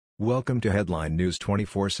Welcome to Headline News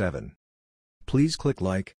 24/7. Please click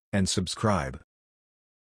like and subscribe.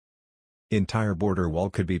 Entire border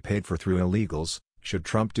wall could be paid for through illegals. Should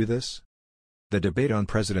Trump do this? The debate on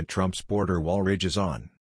President Trump's border wall rages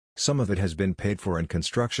on. Some of it has been paid for and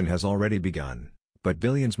construction has already begun, but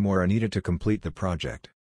billions more are needed to complete the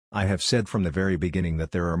project. I have said from the very beginning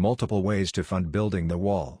that there are multiple ways to fund building the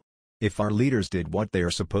wall. If our leaders did what they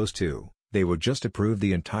are supposed to, they would just approve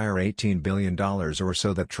the entire $18 billion or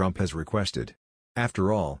so that Trump has requested.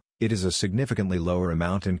 After all, it is a significantly lower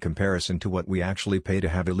amount in comparison to what we actually pay to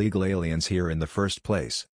have illegal aliens here in the first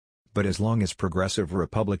place. But as long as progressive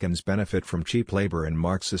Republicans benefit from cheap labor and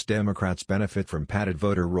Marxist Democrats benefit from padded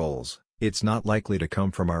voter rolls, it's not likely to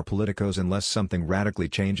come from our politicos unless something radically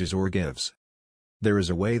changes or gives. There is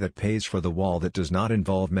a way that pays for the wall that does not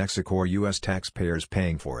involve Mexico or U.S. taxpayers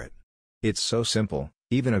paying for it. It's so simple,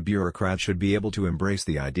 even a bureaucrat should be able to embrace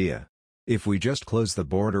the idea. If we just close the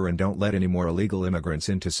border and don't let any more illegal immigrants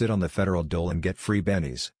in to sit on the federal dole and get free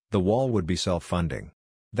bennies, the wall would be self-funding.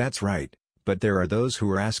 That's right, but there are those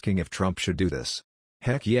who are asking if Trump should do this.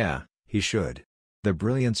 Heck yeah, he should. The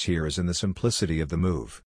brilliance here is in the simplicity of the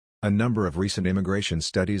move. A number of recent immigration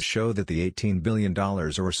studies show that the $18 billion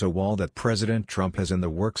or so wall that President Trump has in the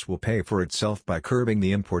works will pay for itself by curbing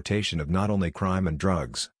the importation of not only crime and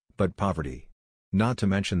drugs, but poverty. Not to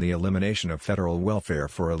mention the elimination of federal welfare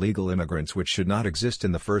for illegal immigrants which should not exist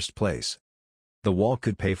in the first place. The wall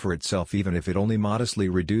could pay for itself even if it only modestly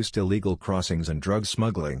reduced illegal crossings and drug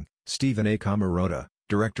smuggling, Stephen A. Camarota,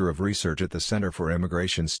 director of research at the Center for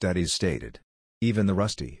Immigration Studies stated. Even the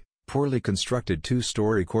rusty, poorly constructed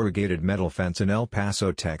two-story corrugated metal fence in El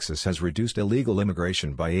Paso, Texas has reduced illegal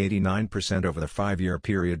immigration by 89% over the 5-year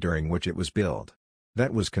period during which it was built.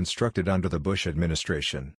 That was constructed under the Bush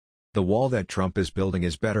administration. The wall that Trump is building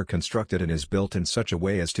is better constructed and is built in such a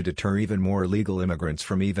way as to deter even more illegal immigrants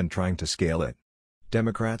from even trying to scale it.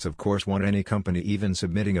 Democrats of course want any company even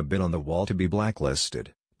submitting a bid on the wall to be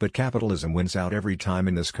blacklisted, but capitalism wins out every time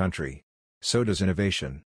in this country. So does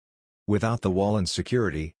innovation. Without the wall and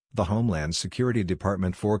security, the Homeland Security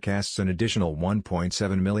Department forecasts an additional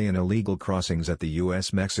 1.7 million illegal crossings at the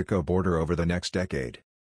U.S.-Mexico border over the next decade.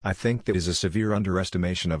 I think that is a severe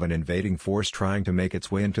underestimation of an invading force trying to make its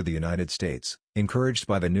way into the United States, encouraged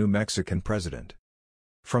by the new Mexican president.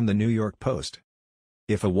 From the New York Post.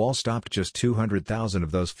 If a wall stopped just 200,000 of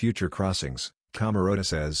those future crossings, Camarota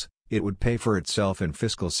says, it would pay for itself in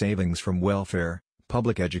fiscal savings from welfare,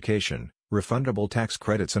 public education, refundable tax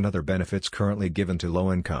credits and other benefits currently given to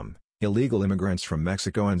low-income, illegal immigrants from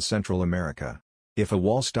Mexico and Central America. If a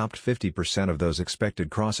wall stopped 50% of those expected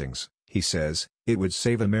crossings, he says, it would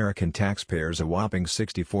save American taxpayers a whopping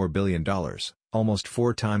 $64 billion, almost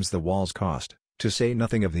 4 times the wall's cost, to say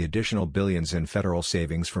nothing of the additional billions in federal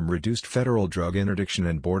savings from reduced federal drug interdiction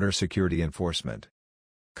and border security enforcement.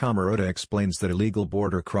 Camarota explains that illegal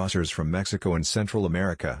border crossers from Mexico and Central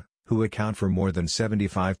America, who account for more than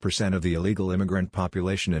 75% of the illegal immigrant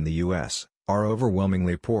population in the U.S., are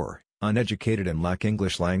overwhelmingly poor, uneducated and lack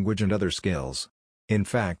English language and other skills. In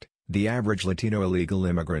fact, the average Latino illegal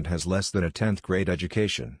immigrant has less than a 10th grade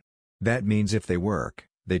education. That means if they work,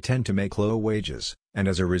 they tend to make low wages, and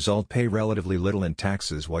as a result pay relatively little in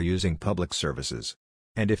taxes while using public services.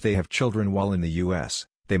 And if they have children while in the U.S.,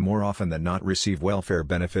 they more often than not receive welfare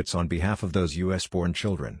benefits on behalf of those U.S.-born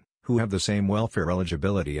children, who have the same welfare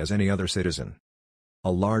eligibility as any other citizen.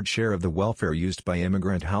 A large share of the welfare used by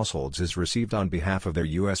immigrant households is received on behalf of their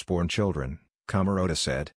U.S.-born children, Camarota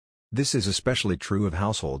said. This is especially true of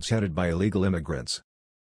households headed by illegal immigrants.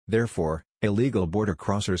 Therefore, illegal border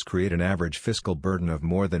crossers create an average fiscal burden of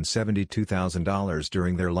more than $72,000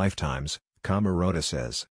 during their lifetimes, Camarota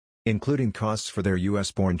says. Including costs for their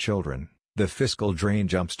U.S.-born children, the fiscal drain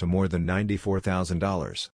jumps to more than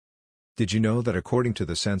 $94,000. Did you know that according to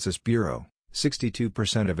the Census Bureau,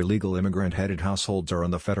 62% of illegal immigrant-headed households are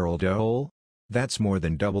on the federal dole? That's more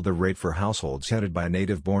than double the rate for households headed by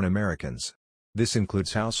native-born Americans. This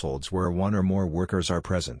includes households where one or more workers are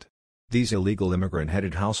present. These illegal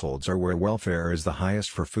immigrant-headed households are where welfare is the highest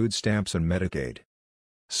for food stamps and Medicaid.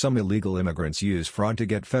 Some illegal immigrants use fraud to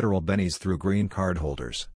get federal bennies through green card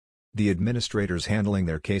holders. The administrators handling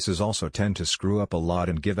their cases also tend to screw up a lot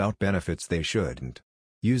and give out benefits they shouldn't.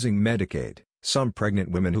 Using Medicaid, some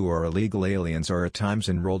pregnant women who are illegal aliens are at times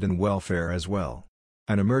enrolled in welfare as well.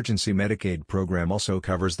 An emergency Medicaid program also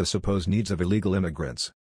covers the supposed needs of illegal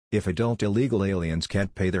immigrants. If adult illegal aliens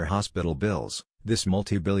can't pay their hospital bills, this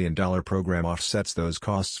multi-billion-dollar program offsets those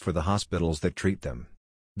costs for the hospitals that treat them.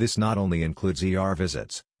 This not only includes ER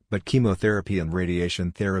visits, but chemotherapy and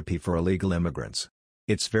radiation therapy for illegal immigrants.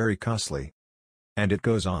 It's very costly. And it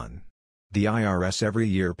goes on. The IRS every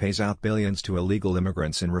year pays out billions to illegal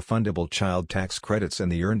immigrants in refundable child tax credits and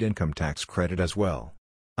the earned income tax credit as well.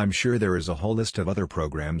 I'm sure there is a whole list of other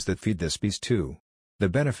programs that feed this beast too. The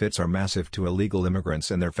benefits are massive to illegal immigrants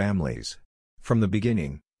and their families. From the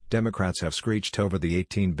beginning, Democrats have screeched over the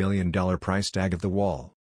 $18 billion price tag of the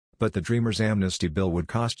wall. But the Dreamers' amnesty bill would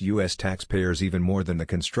cost U.S. taxpayers even more than the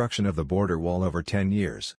construction of the border wall over 10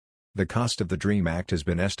 years. The cost of the DREAM Act has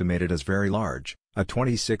been estimated as very large, a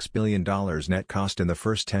 $26 billion net cost in the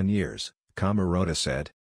first 10 years, Camarota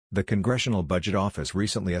said. The Congressional Budget Office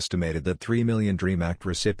recently estimated that 3 million DREAM Act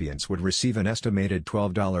recipients would receive an estimated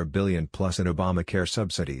 $12 billion plus in Obamacare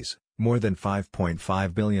subsidies, more than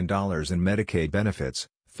 $5.5 billion in Medicaid benefits,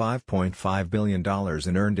 $5.5 billion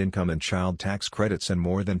in earned income and child tax credits and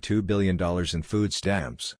more than $2 billion in food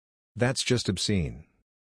stamps. That's just obscene.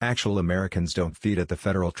 Actual Americans don't feed at the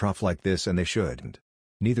federal trough like this and they shouldn't.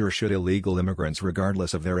 Neither should illegal immigrants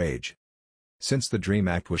regardless of their age. Since the DREAM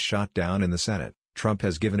Act was shot down in the Senate, Trump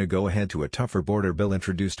has given a go-ahead to a tougher border bill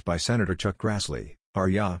introduced by Senator Chuck Grassley,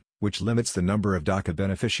 RYA, which limits the number of DACA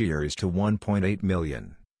beneficiaries to 1.8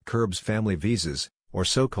 million, curbs family visas, or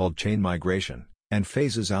so-called chain migration, and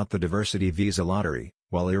phases out the diversity visa lottery,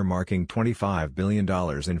 while earmarking $25 billion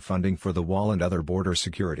in funding for the wall and other border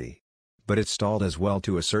security. But it stalled as well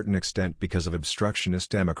to a certain extent because of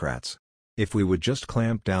obstructionist Democrats. If we would just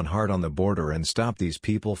clamp down hard on the border and stop these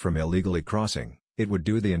people from illegally crossing, it would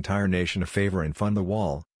do the entire nation a favor and fund the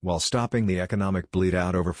wall, while stopping the economic bleed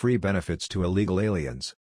out over free benefits to illegal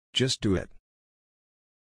aliens. Just do it.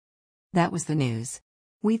 That was the news.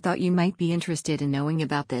 We thought you might be interested in knowing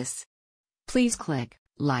about this. Please click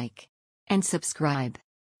like and subscribe.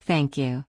 Thank you.